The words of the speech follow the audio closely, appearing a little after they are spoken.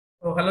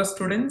Hello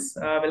students,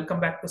 welcome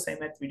back to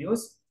SciMath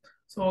videos.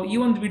 So ಈ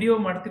ಒಂದು video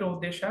ಮಾಡ್ತಿರೋ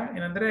ಉದ್ದೇಶ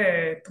ಏನಂದ್ರೆ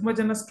ತುಂಬಾ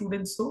ಜನ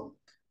ಸ್ಟೂಡೆಂಟ್ಸ್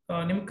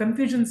ನಿಮ್ಗೆ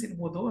ಕನ್ಫ್ಯೂಷನ್ಸ್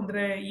ಇರ್ಬೋದು.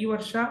 ಅಂದ್ರೆ ಈ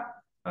ವರ್ಷ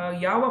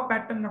ಯಾವ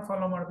ಪ್ಯಾಟರ್ನ್ ನ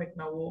ಫಾಲೋ ಮಾಡ್ಬೇಕು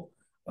ನಾವು,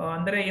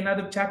 ಅಂದ್ರೆ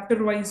ಏನಾದ್ರು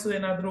ಚಾಪ್ಟರ್ ವೈಸ್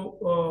ಏನಾದ್ರು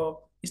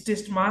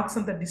ಇಷ್ಟೆಷ್ಟು ಮಾರ್ಕ್ಸ್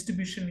ಅಂತ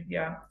ಡಿಸ್ಟ್ರಿಬ್ಯೂಷನ್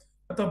ಇದೆಯಾ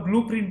ಅಥವಾ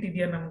ಬ್ಲೂ ಪ್ರಿಂಟ್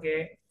ಇದೆಯಾ, ನಮ್ಗೆ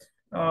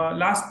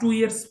ಲಾಸ್ಟ್ 2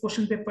 years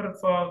ಕ್ವಶನ್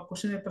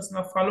ಪೇಪರ್ಸ್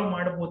ನ ಫಾಲೋ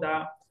ಮಾಡಬಹುದಾ,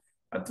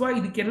 ಅಥವಾ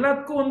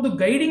ಇದಕ್ಕೆಲ್ಲದಕ್ಕೂ ಒಂದು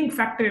ಗೈಡಿಂಗ್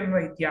ಫ್ಯಾಕ್ಟರ್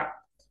ಏನಾರ ಇದೆಯಾ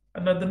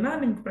ಅನ್ನೋದನ್ನ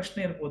ನಿಮ್ಗೆ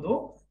ಪ್ರಶ್ನೆ ಇರ್ಬೋದು.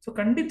 ಸೊ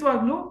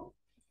ಖಂಡಿತವಾಗ್ಲೂ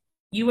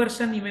ಈ ವರ್ಷ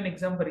ನೀವೇನ್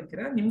ಎಕ್ಸಾಮ್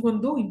ಬರೀತೀರಾ,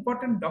 ನಿಮ್ಗೊಂದು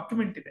ಇಂಪಾರ್ಟೆಂಟ್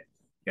ಡಾಕ್ಯುಮೆಂಟ್ ಇದೆ.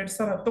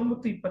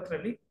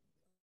 2019-20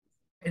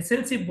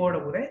 SSLC ಬೋರ್ಡ್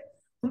ಅವರೇ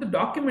ಒಂದು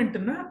ಡಾಕ್ಯುಮೆಂಟ್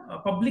ಅನ್ನ,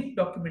 ಪಬ್ಲಿಕ್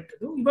ಡಾಕ್ಯುಮೆಂಟ್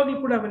ಅದು ಇವಾಗ್ಲೂ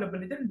ಕೂಡ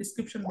ಅವೈಲೇಬಲ್ ಇದೆ,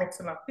 ಡಿಸ್ಕ್ರಿಪ್ಷನ್ ಬಾಕ್ಸ್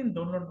ಅಲ್ಲಿ ಹಾಕ್ತೀನಿ,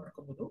 ಡೌನ್ಲೋಡ್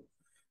ಮಾಡ್ಕೋಬಹುದು.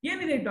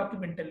 ಏನಿದೆ ಈ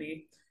ಡಾಕ್ಯುಮೆಂಟ್ ಅಲ್ಲಿ?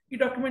 ಈ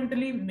ಡಾಕ್ಯುಮೆಂಟ್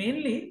ಅಲ್ಲಿ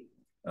ಮೇನ್ಲಿ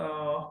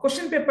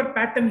ಕ್ವಶನ್ ಪೇಪರ್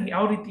ಪ್ಯಾಟರ್ನ್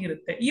ಯಾವ ರೀತಿ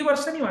ಇರುತ್ತೆ, ಈ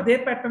ವರ್ಷ ನೀವು ಅದೇ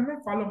ಪ್ಯಾಟರ್ನ್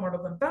ಫಾಲೋ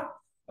ಮಾಡೋದಂತ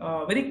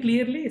ವೆರಿ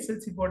ಕ್ಲಿಯರ್ಲಿ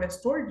SSLC ಬೋರ್ಡ್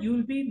ಹಸ್ told. You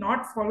will be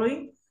not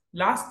following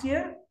last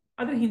year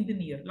ಅದ್ರ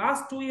ಹಿಂದಿನ year.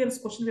 Last 2 years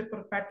question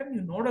paper pattern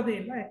ನೀವು ನೋಡೋದೇ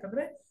ಇಲ್ಲ,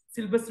 ಯಾಕಂದ್ರೆ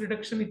ಸಿಲೆಬಸ್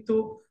ರಿಡಕ್ಷನ್ ಇತ್ತು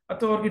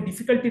ಅಥವಾ ಅವ್ರಿಗೆ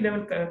ಡಿಫಿಕಲ್ಟಿ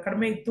ಲೆವೆಲ್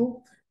ಕಡಿಮೆ ಇತ್ತು.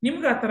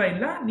 ನಿಮ್ಗೆ ಆತರ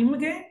ಇಲ್ಲ,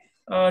 ನಿಮ್ಗೆ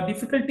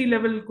ಡಿಫಿಕಲ್ಟಿ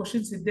ಲೆವೆಲ್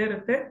ಕ್ವಶನ್ಸ್ ಇದ್ದೇ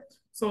ಇರುತ್ತೆ.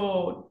 ಸೊ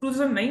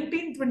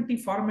 2019-20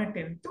 ಫಾರ್ಮ್ಯಾಟ್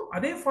ಏನಿತ್ತು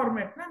ಅದೇ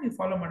ಫಾರ್ಮ್ಯಾಟ್ ನ ನೀವು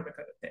ಫಾಲೋ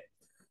ಮಾಡ್ಬೇಕಾಗುತ್ತೆ.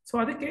 ಸೊ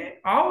ಅದಕ್ಕೆ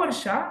ಆ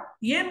ವರ್ಷ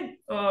ಏನ್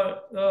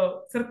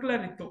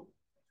ಸರ್ಕ್ಯುಲರ್ ಇತ್ತು,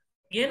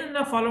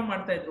 ಏನನ್ನ ಫಾಲೋ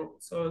ಮಾಡ್ತಾ ಇದ್ರು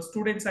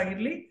ಸ್ಟೂಡೆಂಟ್ಸ್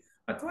ಆಗಿರ್ಲಿ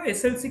ಅಥವಾ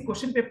SSLC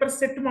ಕ್ವಶನ್ ಪೇಪರ್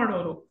ಸೆಟ್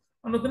ಮಾಡೋರು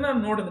ಅನ್ನೋದನ್ನ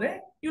ನೋಡಿದ್ರೆ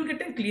you will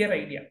get A clear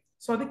idea.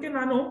 So ಅದಕ್ಕೆ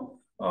ನಾನು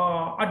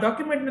ಆ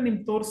ಡಾಕ್ಯುಮೆಂಟ್ ನ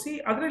ನಿಮ್ಗೆ ತೋರಿಸಿ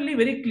ಅದರಲ್ಲಿ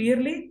ವೆರಿ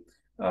ಕ್ಲಿಯರ್ಲಿ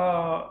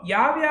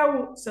ಯಾವ್ಯಾವ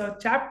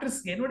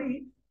ಚಾಪ್ಟರ್ಸ್ಗೆ ನೋಡಿ,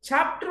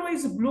 ಚಾಪ್ಟರ್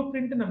ವೈಸ್ ಬ್ಲೂ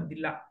ಪ್ರಿಂಟ್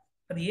ನಮ್ದಿಲ್ಲ.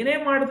 ಅದು ಏನೇ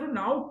ಮಾಡಿದ್ರು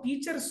ನಾವು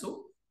ಟೀಚರ್ಸ್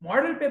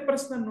ಮಾಡೆಲ್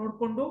ಪೇಪರ್ಸ್ ನ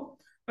ನೋಡ್ಕೊಂಡು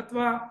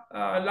ಅಥವಾ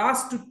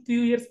ಲಾಸ್ಟ್ 2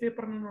 years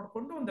ಪೇಪರ್ ನ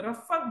ನೋಡ್ಕೊಂಡು ಒಂದು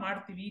ರಫ್ ಆಗಿ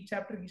ಮಾಡ್ತೀವಿ, ಈ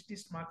ಚಾಪ್ಟರ್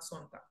ಇಷ್ಟಿಷ್ಟು ಮಾರ್ಕ್ಸ್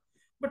ಅಂತ.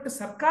 ಬಟ್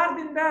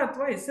ಸರ್ಕಾರದಿಂದ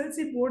ಅಥವಾ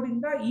SSLC ಬೋರ್ಡ್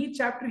ಇಂದ ಈ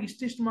ಚಾಪ್ಟರ್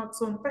ಇಷ್ಟಿಷ್ಟು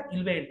ಮಾರ್ಕ್ಸ್ ಅಂತ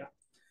ಇಲ್ವೇ ಇಲ್ಲ.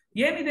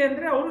 ಏನಿದೆ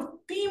ಅಂದ್ರೆ ಅವರು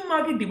ಥೀಮ್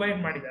ಆಗಿ ಡಿವೈಡ್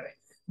ಮಾಡಿದ್ದಾರೆ.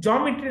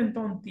 ಜಾಮಿಟ್ರಿ ಅಂತ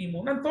ಒಂದು ಥೀಮು,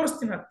 ನಾನು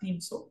ತೋರಿಸ್ತೀನಿ ಆ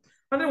ಥೀಮ್ಸ್.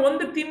 ಅಂದ್ರೆ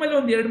ಒಂದು ಥೀಮಲ್ಲಿ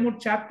ಒಂದು 2-3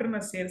 ಚಾಪ್ಟರ್ ನ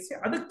ಸೇರಿಸಿ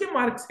ಅದಕ್ಕೆ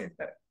ಮಾರ್ಕ್ಸ್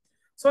ಹೇಳ್ತಾರೆ.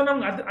 ಸೊ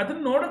ನಮ್ಗೆ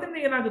ಅದನ್ನ ನೋಡೋದ್ರಿಂದ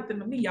ಏನಾಗುತ್ತೆ,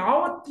 ನಮ್ಗೆ ಯಾವ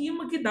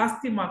ಥೀಮ್ಗೆ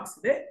ಜಾಸ್ತಿ ಮಾರ್ಕ್ಸ್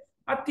ಇದೆ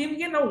ಆ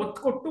ಥೀಮ್ಗೆ ನಾವು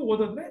ಒತ್ತು ಕೊಟ್ಟು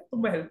ಓದೋದ್ರೆ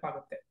ತುಂಬಾ ಹೆಲ್ಪ್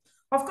ಆಗುತ್ತೆ.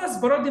 ಅಫ್ಕೋರ್ಸ್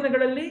ಬರೋ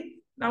ದಿನಗಳಲ್ಲಿ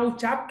ನಾವು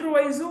ಚಾಪ್ಟರ್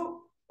ವೈಸು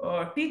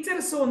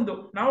ಟೀಚರ್ಸ್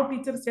ನಾವು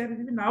ಟೀಚರ್ಸ್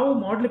ಯಾರಿದ್ದೀವಿ, ನಾವು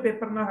ಮಾಡಲ್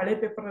ಪೇಪರ್ನ ಹಳೆ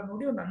ಪೇಪರ್ನ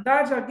ನೋಡಿ ಒಂದು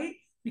ಅಂದಾಜಾಗಿ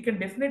ವಿ ಕ್ಯಾನ್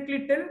ಡೆಫಿನೆಟ್ಲಿ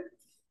ಟೆಲ್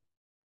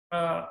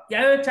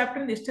ಯಾವ್ಯಾವ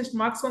ಚಾಪ್ಟರ್ ಎಷ್ಟೆಷ್ಟು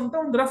ಮಾರ್ಕ್ಸ್ ಅಂತ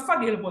ಒಂದು ರಫ್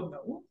ಆಗಿ ಹೇಳ್ಬೋದು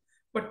ನಾವು.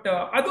 ಬಟ್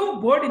ಅದು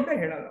ಬೋರ್ಡ್ ಇಂದ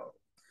ಹೇಳಲ್ಲ ಅವರು.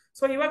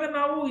 ಸೊ ಇವಾಗ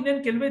ನಾವು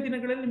ಇನ್ನೇನು ಕೆಲವೇ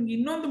ದಿನಗಳಲ್ಲಿ ನಿಮ್ಗೆ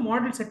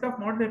ಇನ್ನೊಂದು set of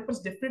model papers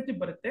definitely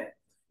ಬರುತ್ತೆ.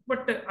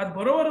 ಬಟ್ ಅದು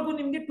ಬರೋವರೆಗೂ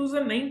ನಿಮ್ಗೆ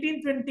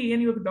 2019-20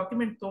 ಏನ್ ಇವಾಗ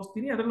ಡಾಕ್ಯುಮೆಂಟ್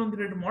ತೋರಿಸ್ತೀನಿ, ಅದರಲ್ಲಿ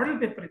 1-2 ಮಾಡಲ್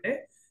ಪೇಪರ್ ಇದೆ.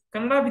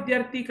 ಕನ್ನಡ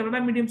ವಿದ್ಯಾರ್ಥಿ, ಕನ್ನಡ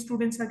ಮೀಡಿಯಂ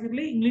ಸ್ಟೂಡೆಂಟ್ಸ್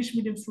ಆಗಿರ್ಲಿ, ಇಂಗ್ಲಿಷ್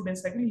ಮೀಡಿಯಂ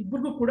ಸ್ಟೂಡೆಂಟ್ಸ್ ಆಗಿರ್ಲಿ,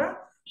 ಇಬ್ಬರಿಗೂ ಕೂಡ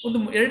ಒಂದು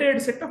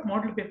 2 ಸೆಟ್ ಆಫ್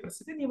ಮಾಡಲ್ ಪೇಪರ್ಸ್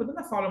ಇದೆ, ನೀವು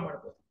ಅದನ್ನ ಫಾಲೋ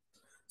ಮಾಡಬಹುದು.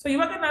 ಸೊ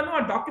ಇವಾಗ ನಾನು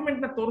ಆ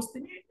ಡಾಕ್ಯುಮೆಂಟ್ ನ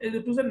ತೋರಿಸ್ತೀನಿ.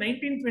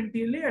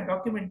 2019-20 ಆ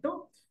ಡಾಕ್ಯುಮೆಂಟ್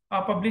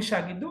ಪಬ್ಲಿಷ್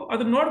ಆಗಿದ್ದು,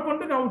 ಅದನ್ನ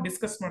ನೋಡ್ಕೊಂಡು ನಾವು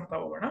ಡಿಸ್ಕಸ್ ಮಾಡ್ತಾ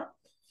ಹೋಗೋಣ.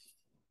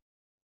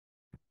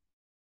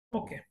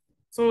 ಓಕೆ,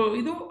 ಸೊ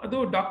ಅದು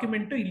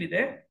ಡಾಕ್ಯುಮೆಂಟ್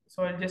ಇಲ್ಲಿದೆ. So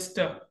I just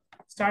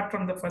start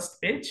from the first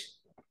page.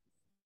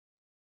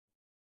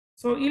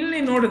 So ಇಲ್ಲಿ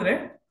ನೋಡಿದ್ರೆ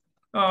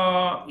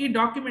ಈ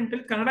ಡಾಕ್ಯುಮೆಂಟ್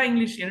ಅಲ್ಲಿ ಕನ್ನಡ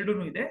ಇಂಗ್ಲಿಷ್ ಎರಡೂ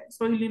ಇದೆ.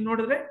 ಸೊ ಇಲ್ಲಿ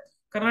ನೋಡಿದ್ರೆ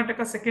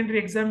Karnataka secondary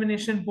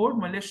examination board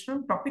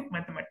Malleshwaram, topic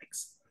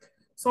mathematics.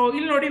 So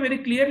ಇಲ್ಲಿ ನೋಡಿ ವೆರಿ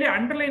ಕ್ಲಿಯರ್ಲಿ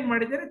ಅಂಡರ್ಲೈನ್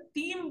ಮಾಡಿದ್ದಾರೆ,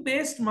 theme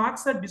based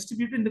marks are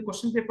distributed in the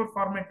question paper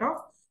format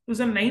of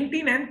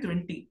 2019 and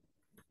 20.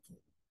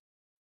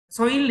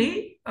 So ಇಲ್ಲಿ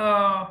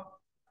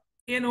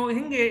ಏನು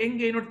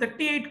ಹೆಂಗೆ ನೋಡಿ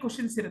 38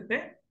 ಕ್ವಶನ್ಸ್ ಇರುತ್ತೆ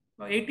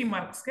 80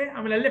 ಮಾರ್ಕ್ಸ್ಗೆ.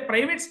 ಆಮೇಲೆ ಅಲ್ಲೇ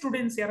ಪ್ರೈವೇಟ್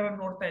ಸ್ಟೂಡೆಂಟ್ಸ್ ಯಾರು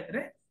ನೋಡ್ತಾ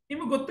ಇದ್ರೆ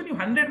ನಿಮ್ಗೆ ಗೊತ್ತು, ನೀವು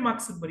 100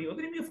 ಮಾರ್ಕ್ಸ್ ಬರೆಯೋದು,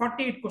 ನಿಮಗೆ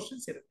 48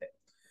 ಕ್ವಶನ್ಸ್ ಇರುತ್ತೆ.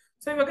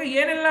 ಸೊ ಇವಾಗ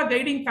ಏನೆಲ್ಲ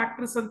ಗೈಡಿಂಗ್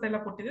ಫ್ಯಾಕ್ಟರ್ಸ್ ಅಂತ ಎಲ್ಲ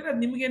ಕೊಟ್ಟಿದ್ದಾರೆ, ಅದು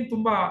ನಿಮ್ಗೇನು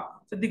ತುಂಬಾ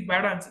ಸದ್ಯಕ್ಕೆ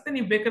ಬೇಡ ಅನ್ಸುತ್ತೆ,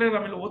 ನೀವು ಬೇಕಾದ್ರೆ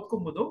ಆಮೇಲೆ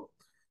ಓದ್ಕೊಬಹುದು.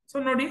 ಸೊ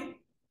ನೋಡಿ,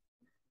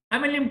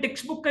 ಆಮೇಲೆ ನಿಮ್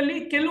ಟೆಕ್ಸ್ಟ್ ಬುಕ್ ಅಲ್ಲಿ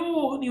ಕೆಲವು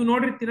ನೀವು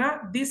ನೋಡಿರ್ತೀರಾ,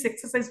 these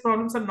exercise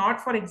problems R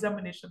not for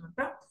examination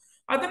ಅಂತ.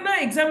 ಅದನ್ನ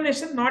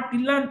ಎಕ್ಸಾಮಿನೇಷನ್ ನಾಟ್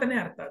ಇಲ್ಲ ಅಂತಾನೆ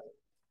ಅರ್ಥ ಅದು.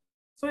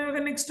 ಸೊ ಇವಾಗ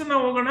ನೆಕ್ಸ್ಟ್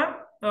ನಾವು ಹೋಗೋಣ.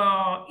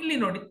 ಇಲ್ಲಿ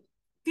ನೋಡಿ,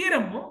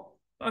 ಥಿಯರಮ್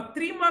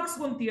 3 ಮಾರ್ಕ್ಸ್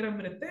ಒಂದು ಥಿಯರಮ್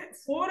ಇರುತ್ತೆ,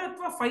 4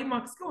 ಅಥವಾ 5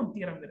 ಮಾರ್ಕ್ಸ್ಗೆ ಒಂದು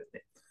ಥಿಯರಮ್ ಇರುತ್ತೆ.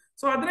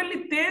 ಸೊ ಅದರಲ್ಲಿ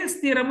ಥೇಲ್ಸ್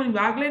ಥಿಯರಮ್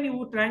ಈಗಾಗಲೇ ನೀವು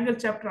ಟ್ರಯಾಂಗಲ್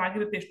ಚಾಪ್ಟರ್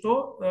ಆಗಿರುತ್ತೆ, ಎಷ್ಟೋ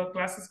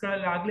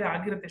ಕ್ಲಾಸಸ್ಗಳಲ್ಲಿ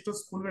ಆಗಿರುತ್ತೆ, ಎಷ್ಟೋ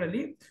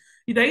ಸ್ಕೂಲ್ಗಳಲ್ಲಿ.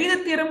 ಇದು 5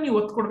 ಥಿಯರಮ್ ನೀವು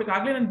ಒತ್ತು ಕೊಡ್ಬೇಕು.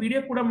 ಆಗ್ಲೇ ನಾನು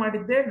ವಿಡಿಯೋ ಕೂಡ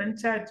ಮಾಡಿದ್ದೆ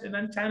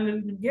ನನ್ನ ಚಾನಲ್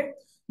ಅಲ್ಲಿ, ನಿಮಗೆ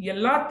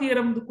ಎಲ್ಲಾ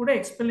ಥಿಯರಮ್ದು ಕೂಡ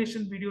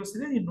ಎಕ್ಸ್ಪ್ಲನೇಷನ್ ವಿಡಿಯೋಸ್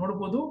ಇದೆ, ನೀವು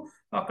ನೋಡಬಹುದು.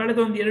 ಕಳೆದ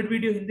 1-2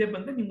 ವಿಡಿಯೋ ಹಿಂದೆ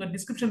ಬಂದ್ರೆ ನಿಮ್ಗೆ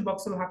ಡಿಸ್ಕ್ರಿಪ್ಷನ್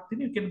ಬಾಕ್ಸ್ ಅಲ್ಲಿ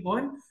ಹಾಕ್ತೀನಿ. You can go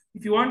and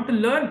if you want to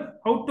learn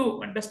how to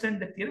understand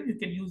the theorem, you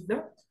can use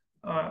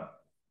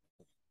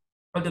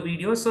the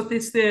videos. So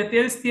this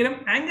Thales theorem,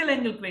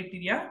 angle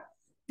criteria,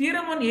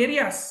 theorem on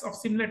areas of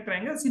similar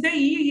triangles. ಇದೆ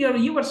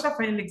ಈ ವರ್ಷ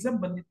final exam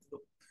ಬಂದಿತ್ತು.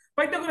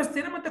 Pythagoras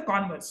theorem ಮತ್ತೆ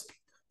converse.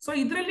 So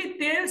ಇದರಲ್ಲಿ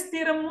Thales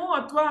theorem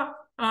ಅಥವಾ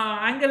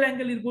angle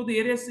ಇರ್ಬೋದು,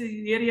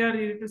 area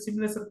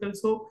similar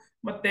circles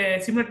ಮತ್ತೆ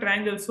similar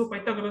triangles,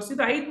 Pythagoras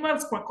ಇದು 5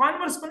 ಮಾರ್ಕ್ಸ್,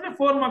 ಕಾನ್ವರ್ಸ್ ಬಂದ್ರೆ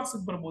 4 ಮಾರ್ಕ್ಸ್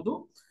ಬರ್ಬೋದು.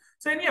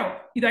 ಸೊ ಏನ್ಯಾವ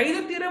ಇದು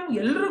 5 ಥಿಯರಮ್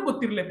ಎಲ್ಲರೂ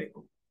ಗೊತ್ತಿರಲೇಬೇಕು.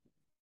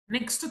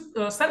 ನೆಕ್ಸ್ಟ್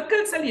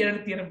ಸರ್ಕಲ್ಸ್ ಅಲ್ಲಿ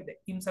 2 ಥಿಯರಮ್ ಇದೆ.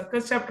 ನಿಮ್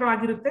ಸರ್ಕಲ್ಸ್ ಚಾಪ್ಟರ್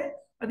ಆಗಿರುತ್ತೆ,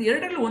 ಅದು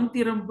 2ರಲ್ಲಿ 1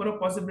 ಥಿಯರಮ್ ಬರೋ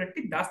ಪಾಸಿಬಿಲಿಟಿ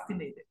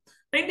ಜಾಸ್ತಿನೇ ಇದೆ.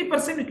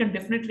 90% ಯು ಕ್ಯಾನ್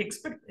ಡೆಫಿನೆಟ್ಲಿ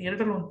ಎಕ್ಸ್ಪೆಕ್ಟ್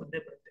 2ರಲ್ಲಿ 1 ಬಂದೇ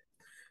ಬರುತ್ತೆ.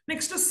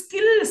 ನೆಕ್ಸ್ಟ್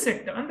ಸ್ಕಿಲ್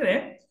ಸೆಟ್ ಅಂದ್ರೆ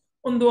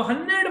ಒಂದು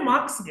 12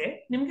 ಮಾರ್ಕ್ಸ್ಗೆ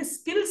ನಿಮ್ಗೆ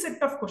ಸ್ಕಿಲ್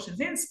ಸೆಟ್ ಆಫ್ ಕ್ವಶನ್ಸ್.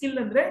 ಏನ್ ಸ್ಕಿಲ್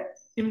ಅಂದ್ರೆ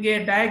ನಿಮ್ಗೆ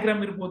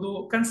ಡಯಾಗ್ರಾಮ್ ಇರ್ಬೋದು,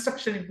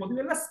 ಕನ್ಸ್ಟ್ರಕ್ಷನ್ ಇರ್ಬೋದು,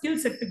 ಇವೆಲ್ಲ ಸ್ಕಿಲ್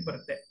ಸೆಟ್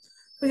ಬರುತ್ತೆ.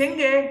 ಸೊ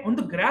ಹೆಂಗೆ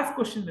ಒಂದು ಗ್ರಾಫ್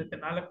ಕ್ವಶನ್ ಇರುತ್ತೆ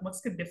 4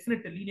 ಮಾರ್ಕ್ಸ್ಗೆ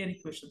ಡೆಫಿನೆಟ್ ಲೀನಿಯರ್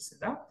ಇಕ್ವೇಶನ್ಸ್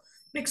ಇಂದ.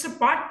 ನೆಕ್ಸ್ಟ್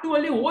ಪಾರ್ಟ್ 2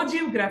 ಅಲ್ಲಿ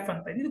ಓಜಿವ್ ಗ್ರಾಫ್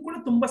ಅಂತ ಇದು ಕೂಡ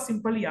ತುಂಬಾ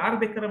ಸಿಂಪಲ್, ಯಾರು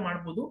ಬೇಕಾದ್ರೆ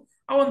ಮಾಡ್ಬೋದು.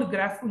 ಆ ಒಂದು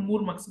ಗ್ರಾಫ್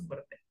 3 ಮಾರ್ಕ್ಸ್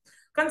ಬರುತ್ತೆ.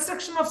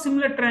 ಕನ್ಸ್ಟ್ರಕ್ಷನ್ ಆಫ್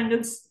ಸಿಮಿಲರ್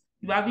ಟ್ರಯಾಂಗಲ್ಸ್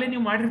ಇವಾಗಲೇ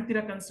ನೀವು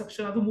ಮಾಡಿರ್ತೀರಾ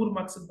ಕನ್ಸ್ಟ್ರಕ್ಷನ್, ಅದು 3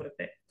 ಮಾರ್ಕ್ಸ್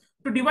ಬರುತ್ತೆ.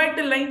 To divide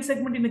the line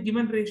segment in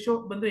given ratio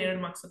ಬಂದ್ರೆ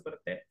 2 ಮಾರ್ಕ್ಸ್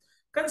ಬರುತ್ತೆ.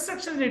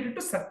 ಕನ್ಸ್ಟ್ರಕ್ಷನ್ ರಿಲೇಟೆಡ್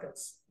ಟು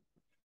ಸರ್ಕಲ್ಸ್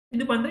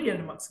ಇದು ಬಂದ್ರೆ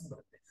 2 ಮಾರ್ಕ್ಸ್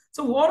ಬರುತ್ತೆ.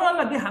 ಸೊ ಓವರ್ ಆಲ್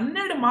ಆಗಿ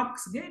 12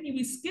 ಮಾರ್ಕ್ಸ್ಗೆ ನೀವು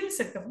ಈ skill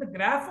set of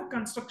graph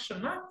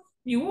construction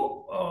ನೀವು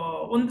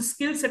ಒಂದು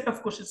ಸ್ಕಿಲ್ ಸೆಟ್ ಆಫ್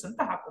ಕ್ವಶನ್ಸ್ ಅಂತ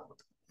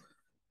ಹಾಕೋಬಹುದು.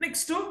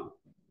 ನೆಕ್ಸ್ಟ್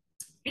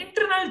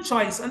ಇಂಟರ್ನಲ್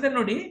ಚಾಯ್ಸ್ ಅಂದ್ರೆ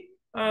ನೋಡಿ,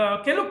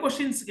 ಕೆಲವು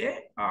ಕ್ವಶನ್ಸ್ಗೆ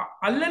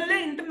ಅಲ್ಲಲ್ಲೇ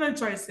ಇಂಟರ್ನಲ್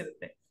ಚಾಯ್ಸ್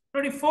ಇರುತ್ತೆ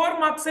ನೋಡಿ. 4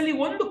 ಮಾರ್ಕ್ಸ್ ಅಲ್ಲಿ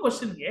ಒಂದು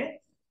ಕ್ವಶನ್ಗೆ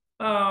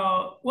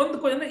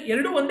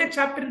ಎರಡು ಒಂದೇ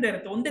ಚಾಪ್ಟರ್ ಇಂದ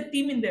ಇರುತ್ತೆ, ಒಂದೇ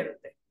ಥೀಮ್ ಇಂದ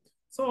ಇರುತ್ತೆ.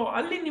 ಸೊ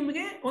ಅಲ್ಲಿ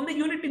ನಿಮಗೆ ಒಂದು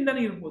ಯೂನಿಟ್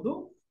ಇಂದಾನೇ ಇರ್ಬೋದು,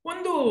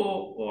 ಒಂದು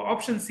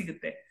ಆಪ್ಷನ್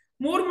ಸಿಗುತ್ತೆ.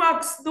 3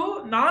 ಮಾರ್ಕ್ಸ್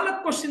 4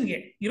 ಕ್ವಶನ್ಗೆ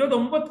ಇರೋದು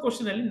 9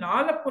 ಕ್ವಶನ್ ಅಲ್ಲಿ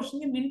 4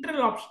 ಕ್ವಶನ್ಗೆ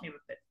ಇಂಟರ್ನಲ್ ಆಪ್ಷನ್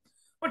ಇರುತ್ತೆ.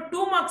 ಬಟ್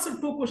 2 ಮಾರ್ಕ್ಸ್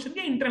 2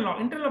 ಕ್ವಶನ್ಗೆ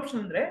ಇಂಟರ್ನಲ್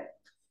ಆಪ್ಷನ್ ಅಂದ್ರೆ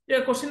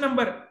ಕ್ವಶನ್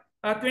ನಂಬರ್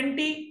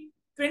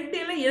 20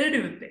 ಎಲ್ಲ 2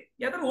 ಇರುತ್ತೆ,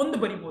 ಯಾವ್ದಾದ್ರು ಒಂದು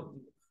ಬರಿಬಹುದು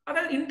ನೀವು.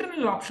 ಅದ್ರಲ್ಲಿ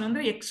ಇಂಟರ್ನಲ್ ಆಪ್ಷನ್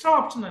ಅಂದ್ರೆ ಎಕ್ಸ್ಟ್ರಾ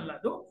ಆಪ್ಷನ್ ಅಲ್ಲ,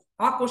 ಅದು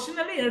ಆ ಕ್ವಶನ್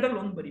ಅಲ್ಲಿ 2ರಲ್ಲಿ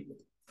 1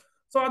 ಬರಿಬಹುದು.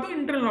 ಸೊ ಅದು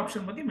ಇಂಟರ್ನಲ್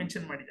ಆಪ್ಷನ್ ಬಗ್ಗೆ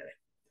ಮೆನ್ಷನ್ ಮಾಡಿದ್ದಾರೆ.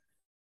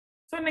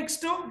 ಸೊ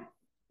ನೆಕ್ಸ್ಟ್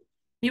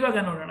ಇವಾಗ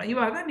ನೋಡೋಣ.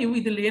 ಇವಾಗ ನೀವು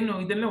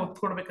ಇದೆಲ್ಲ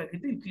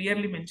ಒತ್ಕೊಡ್ಬೇಕಾಗಿದ್ದು ಇಲ್ಲಿ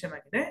ಕ್ಲಿಯರ್ಲಿ ಮೆನ್ಷನ್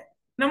ಆಗಿದೆ.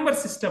 ನಂಬರ್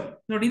ಸಿಸ್ಟಮ್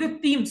ನೋಡಿ, ಇದು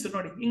ಥೀಮ್ಸ್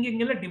ನೋಡಿ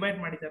ಹಿಂಗೆಲ್ಲ ಡಿವೈಡ್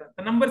ಮಾಡಿದಾರೆ ಅಂತ.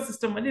 ನಂಬರ್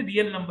ಸಿಸ್ಟಮ್ ಅಲ್ಲಿ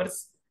ರಿಯಲ್ ನಂಬರ್ಸ್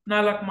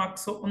 4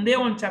 ಮಾರ್ಕ್ಸ್, ಒಂದೇ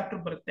ಒಂದು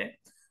ಚಾಪ್ಟರ್ ಬರುತ್ತೆ.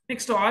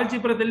 ನೆಕ್ಸ್ಟ್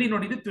ಆಲ್ಜಿಬ್ರಾದಲ್ಲಿ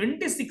ನೋಡಿ, ಇದು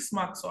 26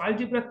 ಮಾರ್ಕ್ಸ್.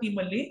 ಆಲ್ಜಿಬ್ರಾ ಥೀಮ್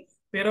ಅಲ್ಲಿ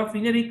pair of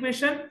linear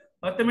equation,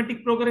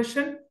 arithmetic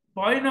progression,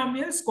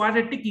 polynomials,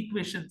 quadratic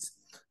equations.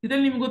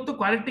 ಇದ್ರಲ್ಲಿ ನಿಮ್ಗೆ ಗೊತ್ತು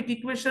ಕ್ವಾಡ್ರಾಟಿಕ್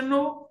ಈಕ್ವೇಶನ್,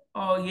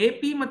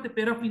 ಎಪಿ ಮತ್ತೆ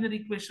ಪೇರ್ ಆಫ್ ಲೀನಿಯರ್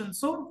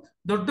ಈಕ್ವೇಶನ್ಸ್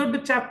ದೊಡ್ಡ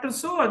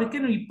ಚಾಪ್ಟರ್ಸ್. ಅದಕ್ಕೆ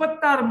ನೀವು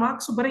 26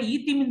 ಮಾರ್ಕ್ಸ್ ಬರೀ ಈ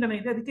ಥೀಮ್ ಇಂದಾನೆ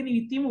ಇದೆ, ಅದಕ್ಕೆ ನೀವು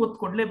ಈ ಥೀಮ್ ಒತ್ತು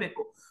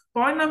ಕೊಡ್ಲೇಬೇಕು.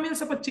 ಪಾಲಿನಾಮಿಯಲ್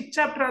ಸ್ವಲ್ಪ ಚಿಕ್ಕ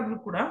ಚಾಪ್ಟರ್ ಆದ್ರೂ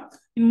ಕೂಡ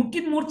ಇನ್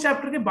ಮುಖ್ಯದ 3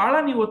 ಚಾಪ್ಟರ್ಗೆ ಬಹಳ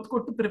ನೀವು ಒತ್ತು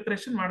ಕೊಟ್ಟು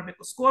ಪ್ರಿಪರೇಷನ್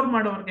ಮಾಡಬೇಕು. ಸ್ಕೋರ್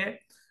ಮಾಡೋರಿಗೆ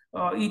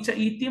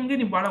ಈ ಥೀಮ್ಗೆ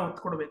ನೀವು ಬಹಳ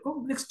ಒತ್ತು ಕೊಡಬೇಕು.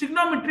 ನೆಕ್ಸ್ಟ್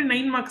ಟ್ರಿಗ್ನೋಮೆಟ್ರಿ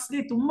 9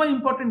 ಮಾರ್ಕ್ಸ್ಗೆ ತುಂಬಾ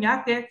ಇಂಪಾರ್ಟೆಂಟ್.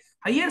 ಯಾಕೆ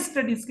ಹೈಯರ್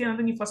ಸ್ಟಡೀಸ್ಗೆ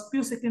ಅಂದ್ರೆ ನೀವು first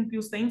PU second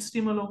PU science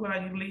stream ಅಲ್ಲಿ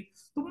ಹೋಗೋರಾಗಿರ್ಲಿ,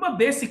 ತುಂಬಾ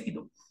ಬೇಸಿಕ್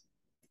ಇದು.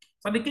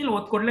 ಅದಕ್ಕೆ ಇಲ್ಲಿ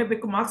ಒತ್ತು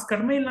ಕೊಡ್ಲೇಬೇಕು. ಮಾರ್ಕ್ಸ್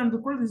ಕಡಿಮೆ ಇಲ್ಲ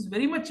ಅಂದ್ರೂ ಕೂಡ is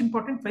very much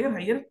important for your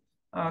higher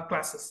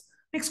classes.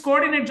 Next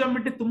coordinate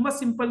geometry ತುಂಬಾ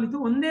ಸಿಂಪಲ್. ಇದು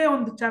ಒಂದೇ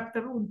ಒಂದು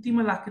ಚಾಪ್ಟರ್ ಒಂದು ಥೀಮ್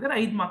ಅಲ್ಲಿ ಹಾಕಿದ್ರೆ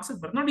 5 ಮಾರ್ಕ್ಸ್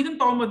ಬರುತ್ತೆ ನೋಡಿ. ಇದನ್ನ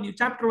ತಗೊಂಬೋದು ನೀವು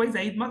ಚಾಪ್ಟರ್ ವೈಸ್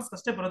 5 ಮಾರ್ಕ್ಸ್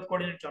ಅಷ್ಟೇ ಬರೋದು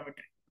ಕೋಆರ್ಡಿನೇಟ್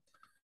ಜಾಮೆಟ್ರಿ.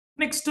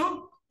 ನೆಕ್ಸ್ಟ್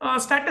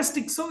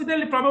ಸ್ಟ್ಯಾಟಿಸ್ಟಿಕ್ಸ್,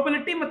 ಇದರಲ್ಲಿ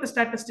ಪ್ರಾಬಬಿಲಿಟಿ ಮತ್ತೆ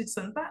ಸ್ಟ್ಯಾಟಿಸ್ಟಿಕ್ಸ್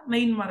ಅಂತ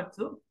 9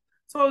 ಮಾರ್ಕ್ಸ್.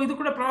 ಸೊ ಇದು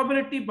ಕೂಡ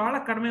ಪ್ರಾಬಬಿಲಿಟಿ ಬಹಳ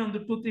ಕಡಿಮೆ, ಒಂದು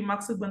 2-3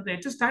 ಮಾರ್ಕ್ಸ್ ಬಂದ್ರೆ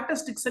ಹೆಚ್ಚು.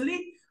 ಸ್ಟ್ಯಾಟಿಸ್ಟಿಕ್ಸ್ ಅಲ್ಲಿ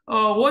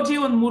ಓಜಿ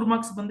ಒಂದು 3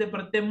 ಮಾರ್ಕ್ಸ್ ಬಂದೇ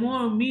ಬರುತ್ತೆ,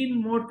 ಮೀನ್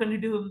ಮೋಡ್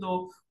ಕಂಡಿಡಿಯೋದು ಒಂದು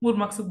 3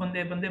 ಮಾರ್ಕ್ಸ್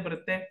ಬಂದೇ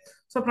ಬರುತ್ತೆ.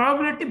 ಸೊ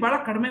ಪ್ರಾಬಬಿಲಿಟಿ ಬಹಳ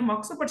ಕಡಿಮೆ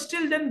ಮಾರ್ಕ್ಸ್, ಬಟ್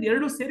ಸ್ಟಿಲ್ ದೆನ್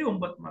 2 ಸೇರಿ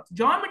 9 ಮಾರ್ಕ್ಸ್.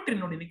 ಜಾಮೆಟ್ರಿ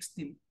ನೋಡಿ, next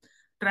theme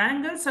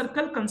triangle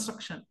circle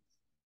construction,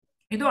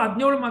 ಇದು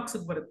 17 ಮಾರ್ಕ್ಸ್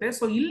ಬರುತ್ತೆ.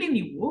 ಸೊ ಇಲ್ಲಿ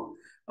ನೀವು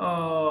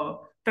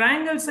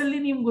ಟ್ರಯಾಂಗಲ್ಸ್ ಅಲ್ಲಿ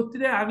ನಿಮ್ಗೆ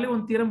ಗೊತ್ತಿದೆ ಆಗ್ಲೇ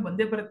ಒಂದು ಥಿಯರಮ್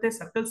ಬಂದೇ ಬರುತ್ತೆ,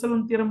 ಸರ್ಕಲ್ಸ್ ಅಲ್ಲಿ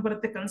ಒಂದು ಥಿಯರಮ್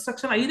ಬರುತ್ತೆ.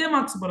 ಕನ್ಸ್ಟ್ರಕ್ಷನ್ 5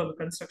 ಮಾರ್ಕ್ಸ್ ಬರೋದು,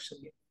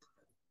 ಕನ್ಸ್ಟ್ರಕ್ಷನ್ಗೆ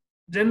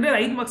ಜನರಲ್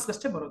 5 ಮಾರ್ಕ್ಸ್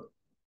ಅಷ್ಟೇ ಬರೋದು.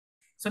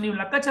 ಸೊ ನೀವು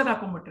ಲೆಕ್ಕಾಚಾರ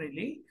ಹಾಕೊಂಡ್ಬಿಟ್ರೆ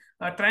ಇಲ್ಲಿ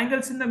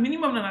ಟ್ರಯಾಂಗಲ್ಸ್ ಇಂದ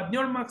ಮಿನಿಮಮ್ ನಾನು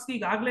 17 ಮಾರ್ಕ್ಸ್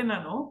ಈಗಾಗಲೇ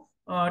ನಾನು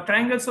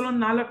ಟ್ರಯಾಂಗಲ್ಸ್ ಅಲ್ಲಿ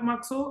ಒಂದು 4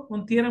 ಮಾರ್ಕ್ಸ್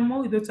ಒಂದು ಥಿಯರಮ್,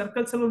 ಇದು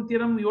ಸರ್ಕಲ್ಸ್ ಅಲ್ಲಿ ಒಂದು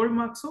theorem 7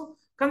 marks,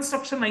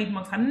 construction 5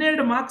 marks,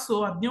 12 marks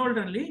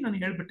 17ರಲ್ಲಿ ನಾನು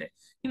ಹೇಳ್ಬಿಟ್ಟೆ.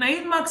 ಇನ್ನು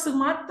 5 ಮಾರ್ಕ್ಸ್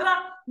ಮಾತ್ರ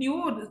ನೀವು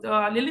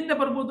ಎಲ್ಲಿಂದ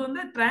ಬರ್ಬೋದು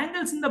ಅಂದ್ರೆ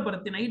ಟ್ರಯಾಂಗಲ್ಸ್ ಇಂದ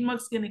ಬರುತ್ತೆ. 5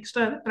 ಮಾರ್ಕ್ಸ್ ನೆಕ್ಸ್ಟ್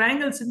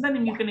ಟ್ರಯಾಂಗಲ್ಸ್ ಇಂದ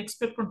ನಿಮ್ಗೆ you can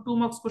expect from 2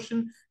 marks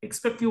question,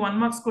 expect few 1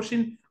 marks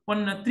question,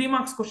 3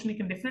 marks question you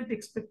can definitely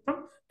expect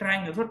from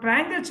triangle. So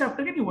triangle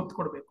ಚಾಪ್ಟರ್ಗೆ ನೀವು ಒತ್ತು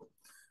ಕೊಡಬೇಕು.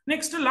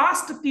 ನೆಕ್ಸ್ಟ್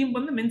ಲಾಸ್ಟ್ ಥೀಮ್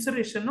ಬಂದು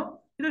ಮೆನ್ಸುರೇಷನ್.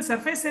 ಇದ್ರಲ್ಲಿ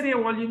ಸರ್ಫೇಸ್ ಏರಿಯಾ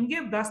ವಾಲ್ಯೂಮ್ಗೆ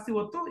ಜಾಸ್ತಿ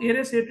ಒತ್ತು,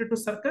 areas related to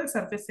circle,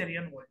 surface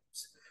area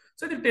volumes.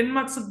 So ಇದು 10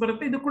 marks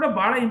ಬರುತ್ತೆ. ಇದು ಕೂಡ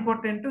ಬಹಳ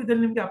ಇಂಪಾರ್ಟೆಂಟ್.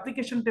 ಇದ್ರಲ್ಲಿ ನಿಮ್ಗೆ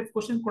ಅಪ್ಲಿಕೇಶನ್ ಟೈಪ್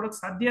ಕ್ವಶನ್ ಕೊಡೋಕೆ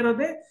ಸಾಧ್ಯ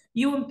ಇರೋದೇ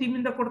ಈ ಒಂದು ಥೀಮ್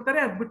ಇಂದ ಕೊಡ್ತಾರೆ,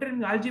 ಅದ್ ಬಿಟ್ಟರೆ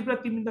ನಿಮ್ಗೆ ಆಲ್ಜಿಬ್ರಾ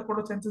ಥೀಮ್ ಇಂದ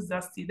ಕೊಡೋ ಚಾನ್ಸಸ್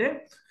ಜಾಸ್ತಿ ಇದೆ.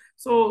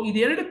 ಸೊ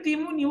ಇದೆರಡು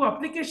ಥೀಮು ನೀವು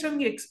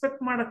ಅಪ್ಲಿಕೇಶನ್ಗೆ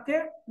ಎಕ್ಸ್ಪೆಕ್ಟ್ ಮಾಡಕ್ಕೆ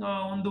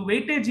ಒಂದು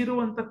ವೆಯ್ಟೇಜ್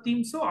ಇರುವಂತ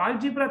ಥೀಮ್ಸ್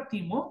ಆಲ್ಜಿಬ್ರಾ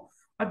ಥೀಮು.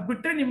 ಅದ್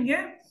ಬಿಟ್ಟರೆ ನಿಮ್ಗೆ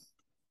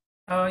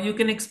you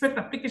can expect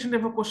application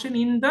type of question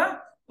in the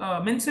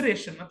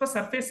mensuration ಅಥವಾ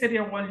ಸರ್ಫೇಸ್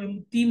ಏರಿಯಾ ವಾಲ್ಯೂಮ್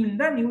ಥೀಮ್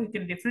ಇಂದ ನೀವು you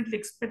can definitely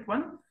expect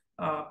one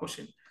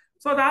question.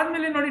 So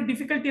ಅದಾದ್ಮೇಲೆ ನೋಡಿ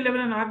ಡಿಫಿಕಲ್ಟಿ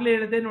ಲೆವೆಲ್ ನಾನು ಆಗ್ಲೇ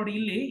ಹೇಳಿದೆ ನೋಡಿ,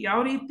 ಇಲ್ಲಿ ಯಾವ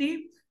ರೀತಿ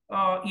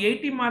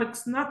 80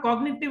 ಮಾರ್ಕ್ಸ್ ನ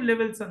ಕಾಗ್ನಿಟಿವ್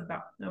ಲೆವೆಲ್ಸ್ ಅಂತ,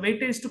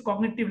 ವೆಯ್ಟೇಜ್ ಟು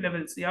ಕಾಗ್ನಿಟಿವ್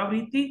ಲೆವೆಲ್ಸ್, ಯಾವ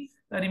ರೀತಿ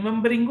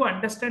ರಿಮೆಂಬರಿಂಗು,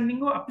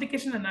 understanding,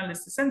 application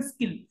analysis and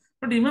skill.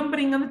 ನೋಡಿ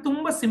ರಿಮೆಂಬರಿಂಗ್ ಅಂದ್ರೆ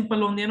ತುಂಬಾ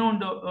ಸಿಂಪಲ್, ಒಂದೇನೋ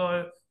ಒಂದು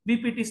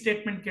BPT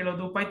ಸ್ಟೇಟ್ಮೆಂಟ್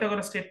ಕೇಳೋದು,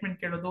 ಪೈಥಾಗೋರಸ್ ಸ್ಟೇಟ್ಮೆಂಟ್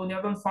ಕೇಳೋದು,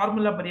 ಯಾವ್ದೋ ಒಂದು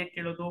ಫಾರ್ಮುಲಾ ಬರೆಯಕ್ಕೆ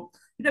ಕೇಳೋದು,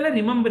 ಇದೆಲ್ಲ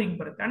ರಿಮೆಂಬರಿಂಗ್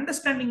ಬರುತ್ತೆ.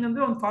 ಅಂಡರ್ಸ್ಟ್ಯಾಂಡಿಂಗ್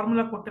ಅಂದ್ರೆ ಒಂದು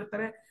ಫಾರ್ಮುಲಾ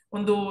ಕೊಟ್ಟಿರ್ತಾರೆ,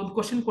 ಒಂದು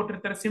ಕ್ವಶನ್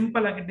ಕೊಟ್ಟಿರ್ತಾರೆ,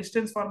 ಸಿಂಪಲ್ ಆಗಿ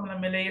ಡಿಸ್ಟೆನ್ಸ್ ಫಾರ್ಮುಲಾ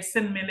ಮೇಲೆ,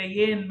 SN ಮೇಲೆ,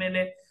 AN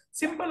ಮೇಲೆ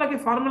ಸಿಂಪಲ್ ಆಗಿ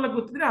ಫಾರ್ಮುಲಾ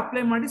ಗೊತ್ತಿದ್ರೆ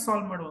ಅಪ್ಲೈ ಮಾಡಿ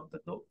ಸಾಲ್ವ್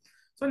ಮಾಡುವಂಥದ್ದು.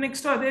 ಸೊ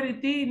ನೆಕ್ಸ್ಟ್ ಅದೇ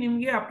ರೀತಿ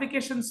ನಿಮ್ಗೆ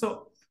ಅಪ್ಲಿಕೇಶನ್ಸ್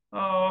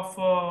ಆಫ್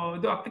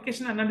ಇದು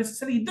ಅಪ್ಲಿಕೇಶನ್ ಅನಾಲಿಸಿಸ್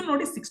ಅಲ್ಲಿ ಇದು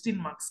ನೋಡಿ 16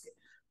 ಮಾರ್ಕ್ಸ್ಗೆ.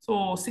 ಸೊ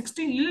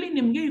 16 ಇಲ್ಲಿ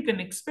ನಿಮ್ಗೆ you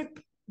can expect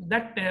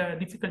that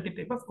difficulty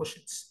type of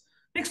questions.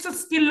 Next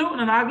skill,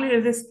 ನಾನು ಆಗ್ಲೇ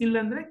ಹೇಳಿದೆ ಸ್ಕಿಲ್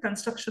ಅಂದ್ರೆ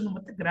ಕನ್ಸ್ಟ್ರಕ್ಷನ್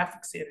ಮತ್ತೆ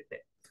ಗ್ರಾಫಿಕ್ಸ್ ಇರುತ್ತೆ.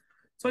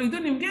 ಸೊ ಇದು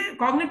ನಿಮ್ಗೆ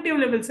ಕಾಗ್ನಿಟಿವ್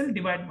ಲೆವೆಲ್ಸ್ ಅಲ್ಲಿ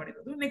ಡಿವೈಡ್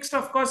ಮಾಡಿರೋದು. Next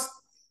of course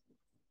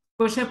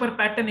question paper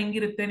pattern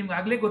ಹೆಂಗಿರುತ್ತೆ ನಿಮ್ಗೆ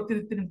ಆಗ್ಲೇ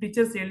ಗೊತ್ತಿರುತ್ತೆ, ನಿಮ್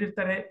ಟೀಚರ್ಸ್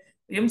ಹೇಳಿರ್ತಾರೆ.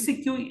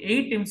 MCQ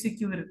 8 MCQ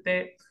ಇರುತ್ತೆ,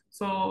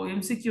 ಸೊ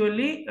MCQ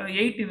ಅಲ್ಲಿ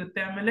 8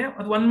 ಇರುತ್ತೆ, ಆಮೇಲೆ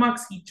ಅದು 1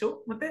 ಮಾರ್ಕ್ಸ್ ಈಚು,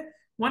 ಮತ್ತೆ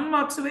 1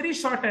 marks very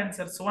short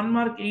answers 1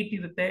 mark 8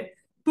 ಇರುತ್ತೆ,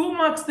 2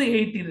 ಮಾರ್ಕ್ಸ್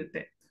 8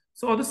 ಇರುತ್ತೆ.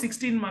 ಸೊ ಅದು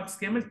 16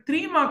 ಮಾರ್ಕ್ಸ್ಗೆ. ಆಮೇಲೆ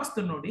 3 ಮಾರ್ಕ್ಸ್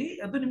ನೋಡಿ,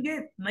 ಅದು ನಿಮಗೆ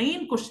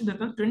 9 ಕ್ವಶನ್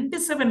ಇರುತ್ತೆ,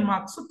 27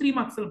 ಮಾರ್ಕ್ಸ್ 3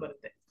 ಮಾರ್ಕ್ಸ್ ಅಲ್ಲಿ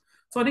ಬರುತ್ತೆ.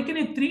 ಸೊ ಅದಕ್ಕೆ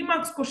ನೀವು 3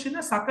 ಮಾರ್ಕ್ಸ್ ಕ್ವಶನ್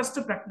ಸಾಕಷ್ಟು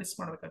ಪ್ರಾಕ್ಟೀಸ್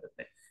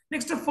ಮಾಡಬೇಕಾಗುತ್ತೆ.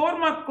 ನೆಕ್ಸ್ಟ್ 4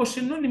 ಮಾರ್ಕ್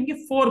ಕ್ವಶನ್ ನಿಮ್ಗೆ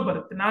 4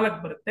 ಬರುತ್ತೆ, 4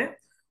 ಬರುತ್ತೆ.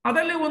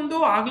 ಅದರಲ್ಲಿ ಒಂದು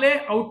ಆಗ್ಲೇ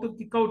ಔಟ್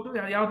ಕಿಕ್ ಔಟ್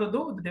ಯಾವ್ದು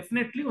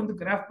ಡೆಫಿನೆಟ್ಲಿ ಒಂದು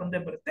ಗ್ರಾಫ್ ಬಂದೇ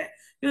ಬರುತ್ತೆ.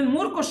 ಇದೊಂದು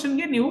 3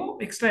 ಕ್ವಶನ್ಗೆ ನೀವು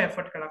ಎಕ್ಸ್ಟ್ರಾ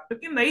ಎಫರ್ಟ್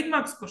ಗಳಾಗ್ಬೇಕು. ಇನ್ನು 5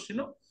 ಮಾರ್ಕ್ಸ್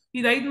ಕ್ವಶನ್,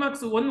 ಇದು 5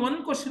 ಮಾರ್ಕ್ಸ್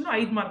ಒಂದ್ ಕ್ವಶನ್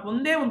 5 ಮಾರ್ಕ್,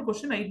 ಒಂದೇ ಒಂದು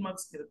ಕ್ವಶನ್ 5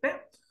 ಮಾರ್ಕ್ಸ್ ಇರುತ್ತೆ.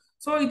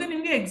 ಸೊ ಇದು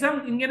ನಿಮ್ಗೆ ಎಕ್ಸಾಮ್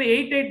ಹಿಂಗೆ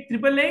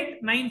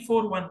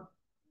 88888891.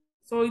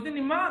 ಸೊ ಇದು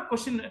ನಿಮ್ಮ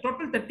ಕ್ವಶನ್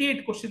ಟೋಟಲ್ 38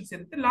 ಕ್ವಶನ್ಸ್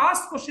ಇರುತ್ತೆ.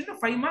 ಲಾಸ್ಟ್ ಕ್ವಶನ್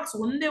 5 ಮಾರ್ಕ್ಸ್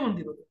ಒಂದೇ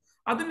ಒಂದಿರೋದು.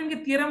 ಅದು ನಿಮ್ಗೆ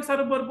ಥಿಯರಮ್ಸ್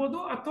ಆದ್ರೂ ಬರ್ಬೋದು,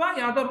 ಅಥವಾ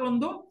ಯಾವ್ದಾದ್ರು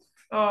ಒಂದು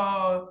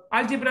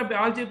ಆಲ್ಜಿಬ್ರಾ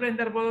ಇಂದ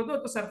ಇರ್ಬೋದು,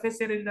 ಅಥವಾ ಸರ್ಫೇಸ್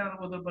ಏರಿಯಾ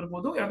ಇಂದ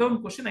ಬರ್ಬೋದು. ಯಾವ್ದೋ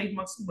ಒಂದು ಕ್ವಶನ್ 5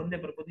 ಮಾರ್ಕ್ಸ್ ಬಂದೇ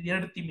ಬರ್ಬೋದು, ಇದು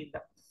 2 ಥೀಮ್ ಇಂದ.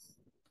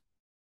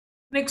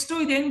 ನೆಕ್ಸ್ಟ್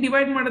ಇದು ಹೆಂಗ್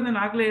ಡಿವೈಡ್ ಮಾಡೋದು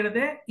ನಾನು ಆಗ್ಲೇ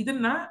ಹೇಳಿದೆ.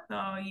 ಇದನ್ನ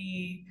ಈ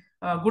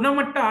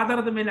ಗುಣಮಟ್ಟ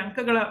ಆಧಾರದ ಮೇಲೆ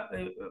ಅಂಕಗಳ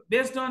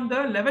based on the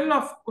level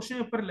of question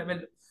paper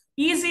level.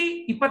 Easy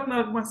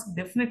 24 marks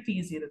definitely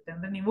easy ಇರುತ್ತೆ.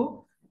 ಅಂದ್ರೆ ನೀವು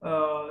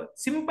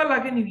ಸಿಂಪಲ್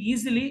ಆಗಿ ನೀವು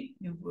ಈಸಿಲಿ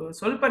ನೀವು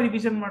ಸ್ವಲ್ಪ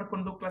ರಿವಿಷನ್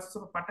ಮಾಡ್ಕೊಂಡು ಕ್ಲಾಸಸ್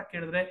ಪಾಠ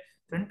ಕೇಳಿದ್ರೆ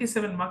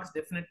 27 ಮಾರ್ಕ್ಸ್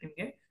ಡೆಫಿನೆಟ್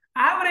ನಿಮಗೆ.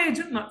 Average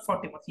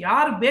 40 marks.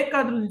 ಯಾರು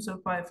ಬೇಕಾದ್ರೂ ನೀವು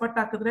ಸ್ವಲ್ಪ ಎಫರ್ಟ್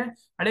ಹಾಕಿದ್ರೆ,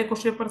 ಹಳೆ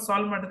ಕ್ವಶನ್ ಪೇಪರ್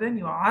ಸಾಲ್ವ್ ಮಾಡಿದ್ರೆ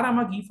ನೀವು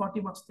ಆರಾಮಾಗಿ ಈ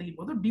 40 ಮಾರ್ಕ್ಸ್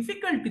ತೆಗಿಬಹುದು.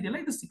 ಡಿಫಿಕಲ್ಟ್ ಇದೆಯಲ್ಲ,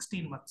 ಇದು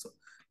 16 ಮಾರ್ಕ್ಸ್.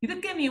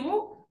 ಇದಕ್ಕೆ ನೀವು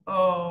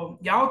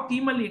ಯಾವ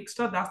ಥೀಮಲ್ಲಿ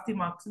ಎಕ್ಸ್ಟ್ರಾ ಜಾಸ್ತಿ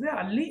ಮಾರ್ಕ್ಸ್ ಇದೆ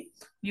ಅಲ್ಲಿ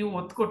ನೀವು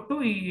ಒತ್ತು ಕೊಟ್ಟು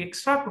ಈ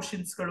ಎಕ್ಸ್ಟ್ರಾ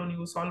ಕ್ವಶನ್ಸ್ಗಳು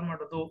ನೀವು ಸಾಲ್ವ್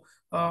ಮಾಡೋದು,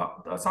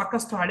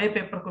 ಸಾಕಷ್ಟು ಹಳೆ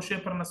ಪೇಪರ್ ಕ್ವಶನ್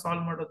ಪೇಪರ್ನ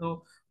ಸಾಲ್ವ್ ಮಾಡೋದು,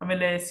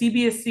 ಆಮೇಲೆ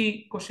CBSE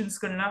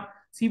ಕ್ವಶನ್ಸ್ಗಳನ್ನ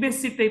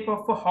CBSE type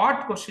of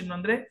hot question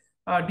ಅಂದ್ರೆ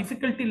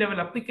ಡಿಫಿಕಲ್ಟಿ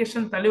ಲೆವೆಲ್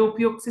ಅಪ್ಲಿಕೇಶನ್ ತಲೆ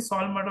ಉಪಯೋಗಿಸಿ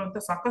ಸಾಲ್ವ್ ಮಾಡುವಂತ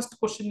ಸಾಕಷ್ಟು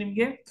ಕ್ವಶನ್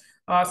ನಿಮ್ಗೆ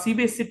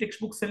CBSE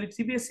ಟೆಕ್ಸ್ಟ್ ಬುಕ್ಸ್ ಅಲ್ಲಿ.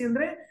 CBSE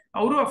ಅಂದ್ರೆ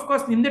ಅವರು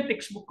ಅಫ್ಕೋರ್ಸ್ ನಿಂದೆ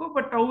ಟೆಕ್ಸ್ಟ್ ಬುಕ್,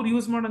 ಬಟ್ ಅವ್ರು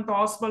ಯೂಸ್ ಮಾಡುವಂತ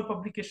ಆಸ್ಬಾಲ್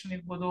ಪಬ್ಲಿಕೇಶನ್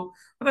ಇರ್ಬೋದು,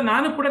 ಅಥವಾ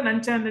ನಾನು ಕೂಡ ನನ್ನ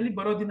ಚಾನಲ್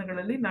ಬರೋ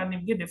ದಿನಗಳಲ್ಲಿ ನಾನು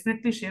ನಿಮ್ಗೆ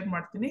ಡೆಫಿನೆಟ್ಲಿ ಶೇರ್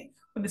ಮಾಡ್ತೀನಿ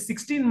ಒಂದು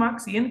 16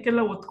 ಮಾರ್ಕ್ಸ್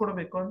ಏನಕ್ಕೆಲ್ಲ ಒತ್ತು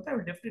ಕೊಡಬೇಕು ಅಂತ. I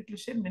will definitely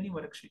share many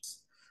work sheets.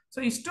 So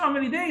ಇಷ್ಟು.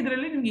 ಆಮೇಲೆ ಇದೆ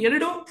ಇದರಲ್ಲಿ ನಿಮ್ಗೆ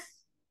 2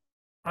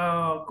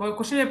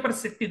 ಕ್ವಶನ್ ಪೇಪರ್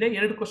ಸೆಟ್ ಇದೆ,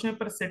 2 ಕ್ವಶನ್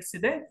ಪೇಪರ್ ಸೆಟ್ಸ್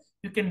ಇದೆ.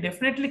 You can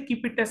definitely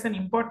keep it as an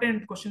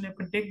important question. You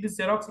can take this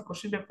xerox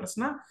question papers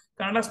ನ.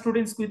 ಕನ್ನಡ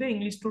ಸ್ಟೂಡೆಂಟ್ಸ್ಗೂ ಇದೆ,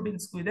 ಇಂಗ್ಲಿಷ್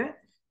ಸ್ಟೂಡೆಂಟ್ಸ್ಗೂ ಇದೆ.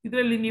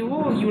 ಇದರಲ್ಲಿ ನೀವು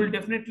ಯು ವಿಲ್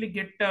ಡೆಫಿನೆಟ್ಲಿ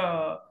ಗೆಟ್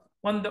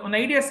ಒಂದು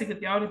ಐಡಿಯಾ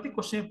ಸಿಗುತ್ತೆ ಯಾವ ರೀತಿ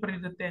ಕ್ವಶನ್ ಪೇಪರ್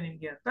ಇರುತ್ತೆ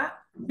ನಿಮ್ಗೆ ಅಂತ.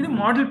 ಇದು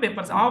ಮಾಡೆಲ್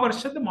ಪೇಪರ್ಸ್, ಆ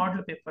ವರ್ಷದ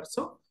ಮಾಡೆಲ್ ಪೇಪರ್ಸ್.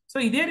 ಸೊ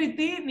ಇದೇ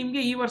ರೀತಿ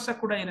ನಿಮ್ಗೆ ಈ ವರ್ಷ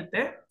ಕೂಡ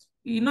ಇರುತ್ತೆ.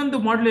 ಇನ್ನೊಂದು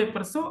ಮಾಡೆಲ್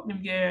ಪೇಪರ್ಸ್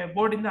ನಿಮ್ಗೆ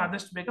ಬೋರ್ಡ್ ಇಂದ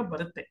ಆದಷ್ಟು ಬೇಗ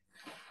ಬರುತ್ತೆ.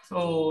 ಸೊ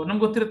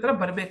ನಮ್ಗೆ ಗೊತ್ತಿರೋ ತರ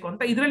ಬರಬೇಕು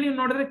ಅಂತ. ಇದರಲ್ಲಿ ನೀವು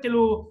ನೋಡಿದ್ರೆ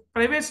ಕೆಲವು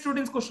ಪ್ರೈವೇಟ್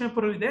ಸ್ಟೂಡೆಂಟ್ಸ್ ಕ್ವಶನ್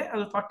ಪೇಪರ್ ಇದೆ,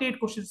 ಅದು 48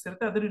 ಕ್ವಶನ್ಸ್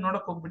ಇರುತ್ತೆ. ಅದ್ರಲ್ಲಿ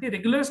ನೋಡಕ್ ಹೋಗ್ಬಿಟ್ಟು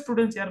ರೆಗ್ಯುಲರ್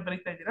ಸ್ಟೂಡೆಂಟ್ಸ್ ಯಾರು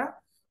ಬರೀತಾ ಇದ್ದೀರಾ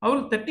ಅವ್ರು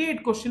 38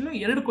 ಕ್ವಶನ್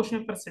 2 ಕ್ವಶನ್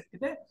ಪೇಪರ್ ಸೆಟ್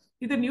ಇದೆ.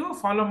 ಇದು ನೀವು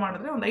ಫಾಲೋ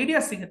ಮಾಡಿದ್ರೆ ಒಂದು ಐಡಿಯಾ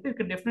ಸಿಗುತ್ತೆ. You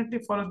can definitely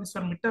follow this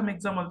for mid term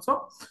exam also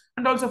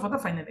and also for the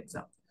final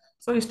exam.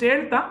 So ಇಷ್ಟು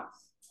ಹೇಳ್ತಾ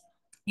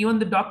ಈ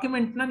ಒಂದು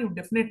ಡಾಕ್ಯುಮೆಂಟ್ ನ ನೀವು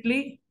ಡೆಫಿನೆಟ್ಲಿ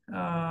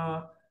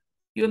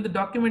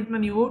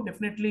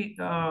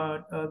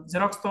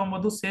ಜೆರಾಕ್ಸ್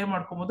ತಗೊಬಹುದು, ಸೇವ್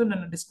ಮಾಡ್ಕೊಬಹುದು.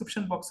 ನನ್ನ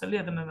ಡಿಸ್ಕ್ರಿಪ್ಷನ್ ಬಾಕ್ಸ್ ಅಲ್ಲಿ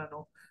ಅದನ್ನ ನಾನು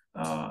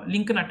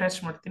ಲಿಂಕ್ ಅಟ್ಯಾಚ್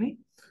ಮಾಡ್ತೀನಿ.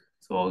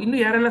 ಸೊ ಇನ್ನು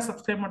ಯಾರೆಲ್ಲ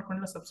ಸಬ್ಸ್ಕ್ರೈಬ್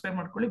ಮಾಡ್ಕೊಂಡಿಲ್ಲ ಸಬ್ಸ್ಕ್ರೈಬ್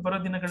ಮಾಡ್ಕೊಳ್ಳಿ. ಬರೋ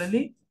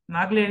ದಿನಗಳಲ್ಲಿ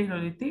ನಾಗ್ಲೇ ಹೇಳಿರೋ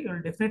ರೀತಿ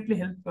will definitely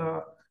help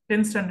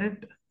 10th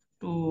standard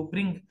to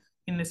bring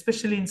in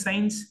especially in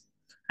science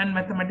and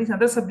mathematics,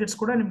 other subjects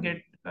ಕೂಡ ನಿಮಗೆ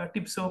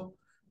ಟಿಪ್ಸು,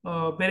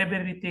 ಬೇರೆ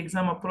ಬೇರೆ ರೀತಿ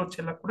ಎಕ್ಸಾಮ್ ಅಪ್ರೋಚ್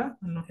ಎಲ್ಲ ಕೂಡ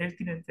ನಾನು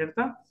ಹೇಳ್ತೀನಿ ಅಂತ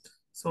ಹೇಳ್ತಾ.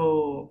 So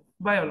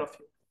by all of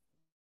you.